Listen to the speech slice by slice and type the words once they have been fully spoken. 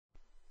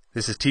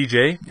This is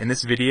TJ. In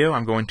this video,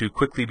 I'm going to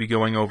quickly be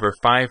going over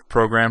 5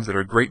 programs that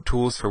are great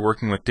tools for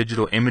working with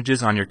digital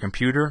images on your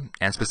computer,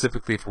 and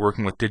specifically for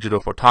working with digital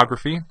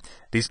photography.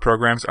 These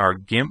programs are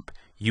Gimp,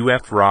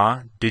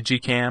 ufRaw,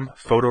 digiKam,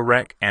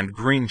 PhotoRec, and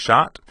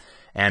GreenShot.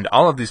 And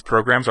all of these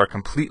programs are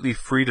completely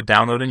free to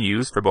download and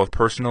use for both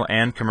personal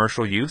and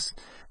commercial use.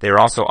 They are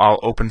also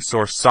all open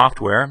source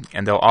software,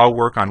 and they'll all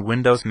work on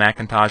Windows,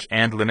 Macintosh,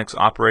 and Linux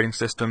operating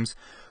systems,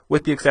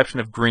 with the exception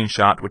of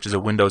GreenShot, which is a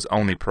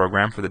Windows-only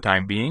program for the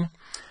time being.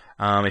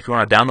 If you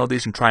want to download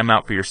these and try them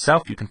out for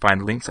yourself, you can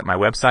find links at my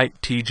website,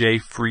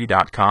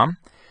 tjfree.com.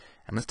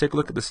 And let's take a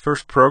look at this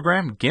first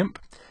program, Gimp.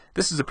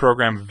 This is a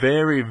program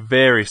very,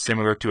 very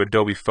similar to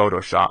Adobe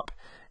Photoshop.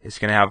 It's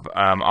going to have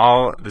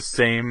all the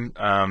same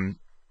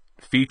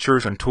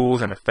features and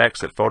tools and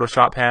effects that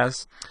Photoshop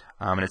has.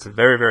 And it's a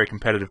very, very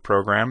competitive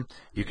program.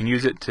 You can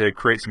use it to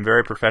create some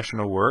very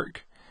professional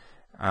work.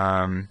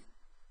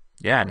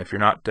 Yeah, and if you're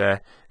not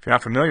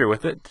familiar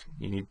with it,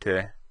 you need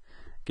to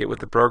get with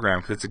the program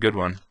because it's a good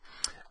one.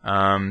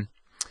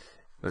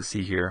 Let's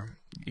see here.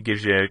 It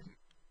gives you,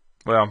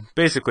 well,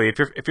 basically, if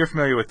you're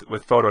familiar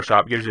with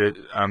Photoshop, it gives you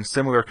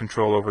similar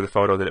control over the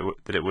photo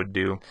that it would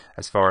do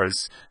as far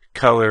as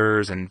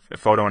colors and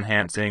photo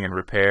enhancing and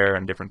repair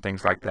and different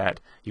things like that.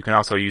 You can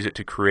also use it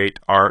to create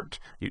art.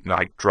 You can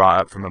like draw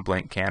up from a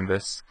blank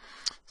canvas.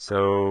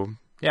 So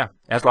yeah,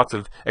 it has lots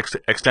of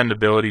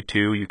extendability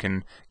too. You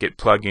can get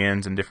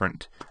plugins and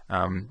different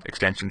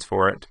extensions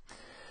for it.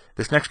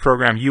 This next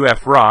program,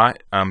 ufRaw,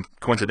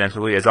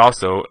 coincidentally,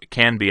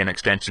 can be an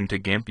extension to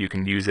Gimp. You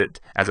can use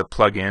it as a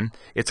plugin.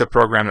 It's a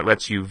program that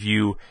lets you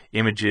view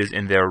images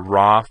in their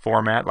raw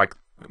format, like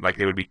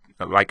they would be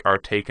are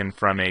taken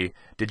from a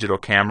digital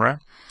camera.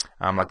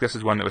 Like this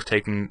is one that was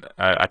taken.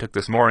 I took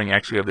this morning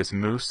actually of this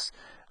moose,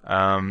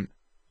 and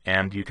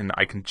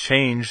I can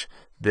change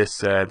this.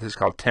 This is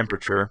called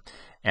temperature.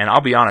 And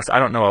I'll be honest, I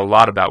don't know a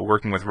lot about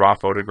working with raw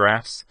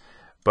photographs,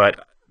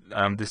 but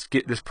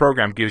this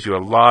program gives you a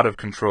lot of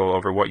control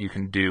over what you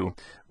can do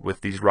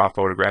with these raw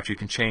photographs. You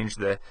can change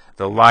the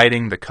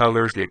lighting, the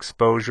colors, the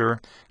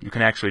exposure. You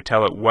can actually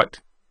tell it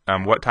what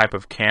type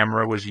of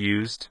camera was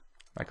used.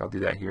 Like I'll do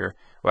that here.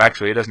 Well,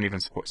 actually, it doesn't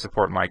even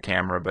support my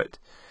camera, but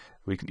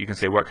you can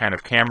say what kind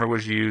of camera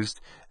was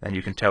used, and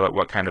you can tell it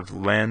what kind of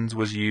lens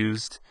was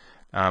used.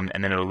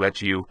 And then it'll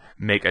let you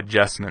make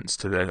adjustments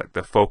to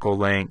the focal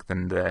length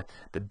and the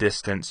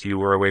distance you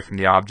were away from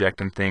the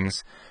object and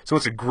things. So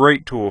it's a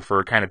great tool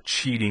for kind of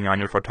cheating on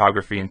your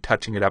photography and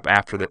touching it up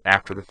after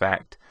the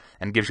fact,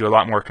 and gives you a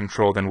lot more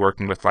control than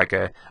working with like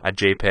a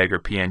JPEG or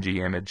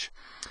PNG image.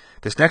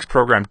 This next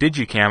program,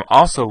 digiKam,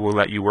 also will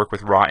let you work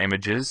with raw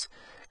images.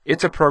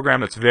 It's a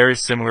program that's very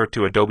similar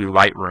to Adobe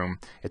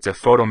Lightroom. It's a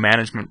photo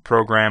management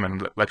program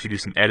and lets you do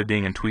some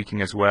editing and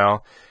tweaking as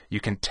well. You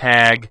can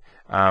tag,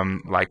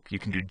 like you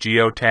can do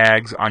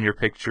geotags on your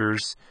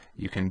pictures.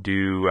 You can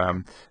do,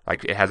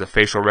 like it has a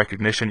facial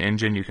recognition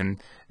engine. You can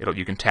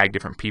tag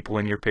different people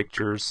in your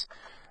pictures.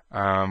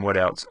 What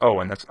else? Oh,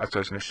 and that's what I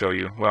was going to show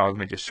you. Well, let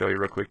me just show you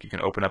real quick. You can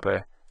open up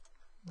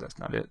that's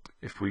not it.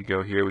 If we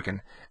go here, we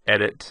can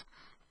edit.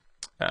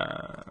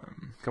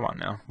 Come on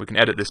now. We can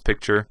edit this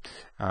picture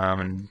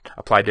and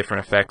apply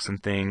different effects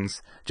and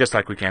things, just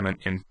like we can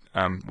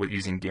with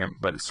using Gimp,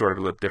 but it's sort of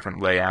a little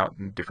different layout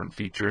and different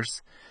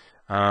features.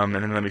 And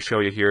then let me show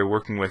you here,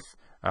 working with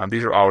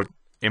these are all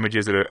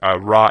images that are a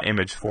raw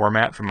image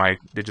format from my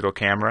digital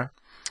camera,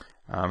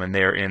 and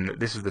they're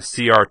this is the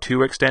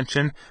CR2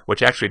 extension,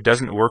 which actually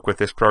doesn't work with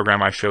this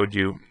program I showed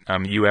you,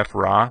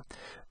 ufRaw,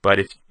 but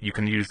if you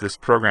can use this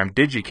program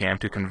digiKam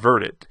to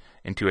convert it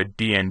into a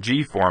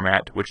DNG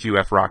format, which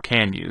ufRaw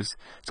can use.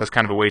 So it's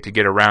kind of a way to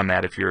get around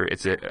that if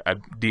it's a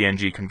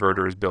DNG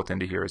converter is built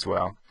into here as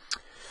well.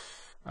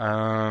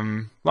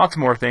 Lots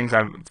more things,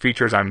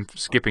 features I'm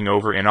skipping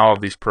over in all of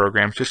these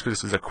programs, just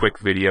because this is a quick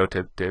video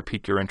to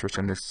pique your interest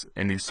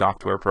in these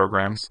software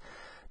programs.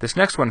 This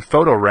next one,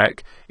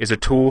 PhotoRec, is a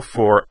tool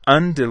for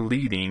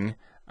undeleting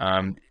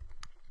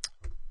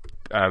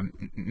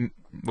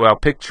well,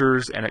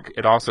 pictures, and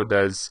it also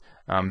does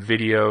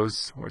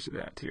videos. Where's it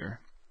at here?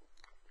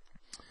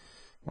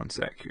 One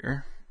sec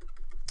here.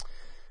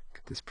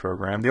 Get this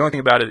program. The only thing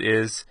about it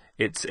is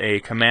it's a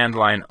command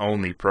line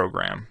only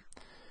program.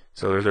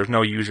 So there's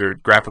no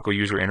graphical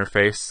user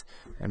interface.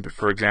 And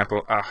for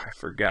example, I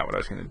forgot what I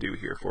was going to do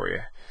here for you.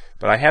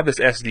 But I have this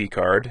SD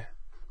card.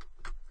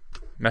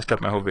 Messed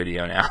up my whole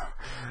video now.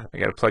 I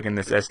got to plug in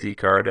this SD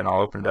card, and I'll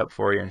open it up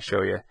for you and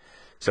show you.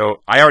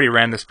 So I already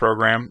ran this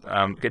program.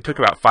 It took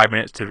about 5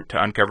 minutes to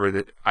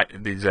uncover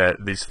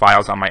these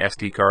files on my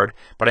SD card.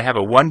 But I have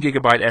a 1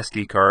 gigabyte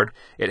SD card.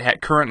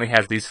 It currently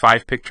has these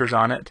 5 pictures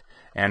on it.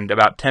 And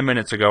about 10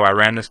 minutes ago, I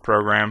ran this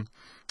program,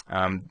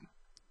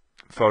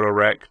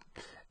 PhotoRec,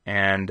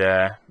 and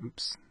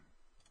oops.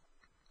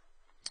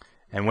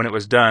 And when it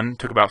was done,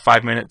 took about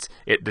 5 minutes.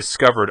 It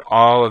discovered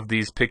all of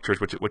these pictures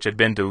which had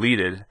been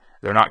deleted.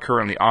 They're not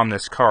currently on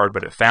this card,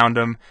 but it found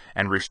them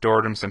and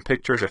restored them. Some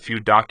pictures, a few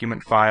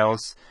document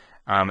files,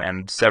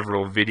 and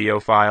several video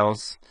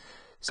files.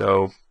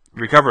 So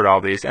recovered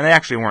all these, and they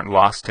actually weren't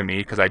lost to me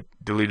because I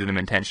deleted them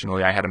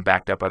intentionally. I had them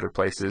backed up other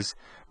places,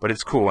 but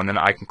it's cool. And then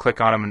I can click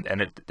on them,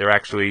 and they're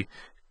actually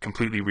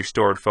completely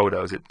restored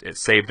photos. It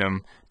saved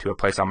them to a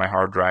place on my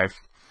hard drive.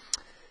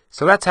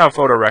 So that's how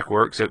PhotoRec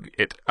works.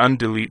 It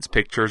undeletes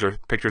pictures or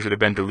pictures that have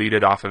been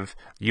deleted off of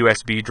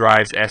USB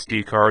drives,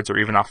 SD cards, or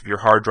even off of your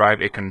hard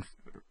drive. It can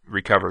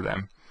recover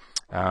them.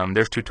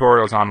 There's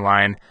tutorials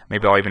online.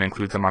 Maybe I'll even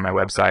include them on my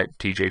website,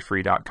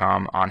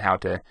 tjfree.com, on how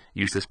to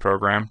use this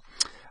program.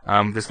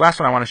 This last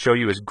one I want to show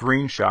you is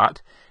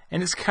GreenShot,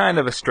 and it's kind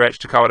of a stretch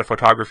to call it a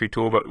photography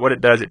tool, but what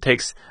it does, it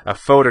takes a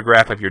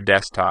photograph of your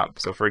desktop.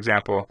 So for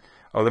example,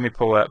 let me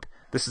pull up,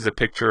 this is a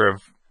picture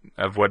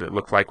of what it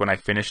looked like when I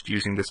finished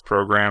using this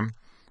program,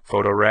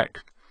 PhotoRec.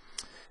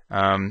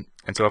 And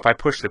so if I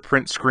push the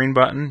print screen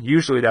button,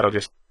 usually that'll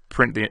just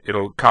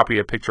it'll copy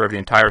a picture of the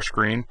entire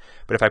screen.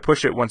 But if I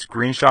push it once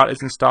GreenShot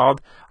is installed,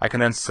 I can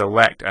then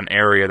select an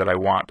area that I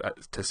want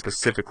to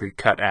specifically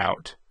cut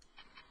out.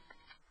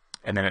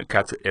 And then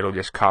it'll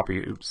just copy,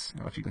 oops, I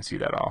don't know if you can see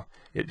that all.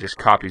 It just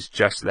copies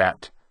just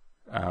that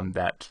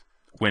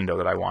window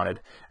that I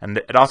wanted. And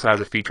it also has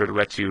a feature to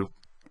let you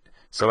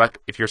select,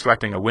 if you're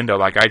selecting a window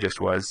like I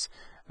just was,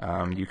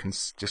 you can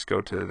just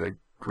go to the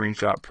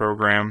GreenShot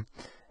program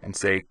and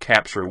say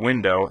capture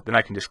window. Then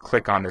I can just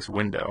click on this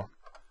window.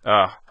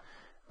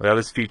 Well,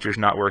 this feature is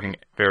not working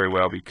very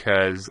well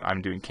because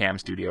I'm doing Cam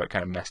Studio. It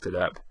kind of messed it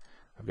up.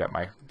 I've got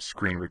my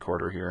screen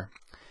recorder here.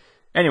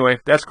 Anyway,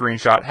 that's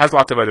GreenShot. It has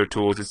lots of other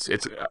tools.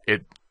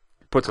 It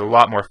puts a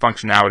lot more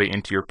functionality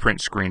into your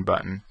print screen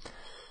button.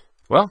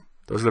 Well,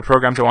 those are the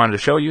programs I wanted to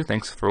show you.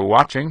 Thanks for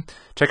watching.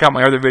 Check out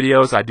my other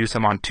videos. I do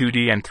some on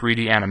 2D and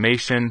 3D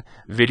animation,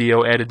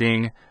 video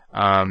editing,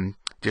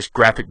 just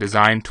graphic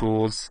design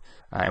tools,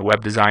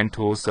 web design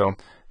tools. So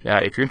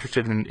if you're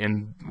interested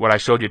in what I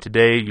showed you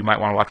today, you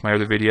might want to watch my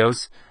other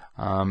videos.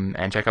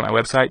 And check out my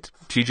website,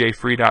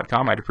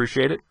 tjfree.com. I'd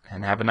appreciate it.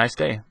 And have a nice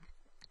day.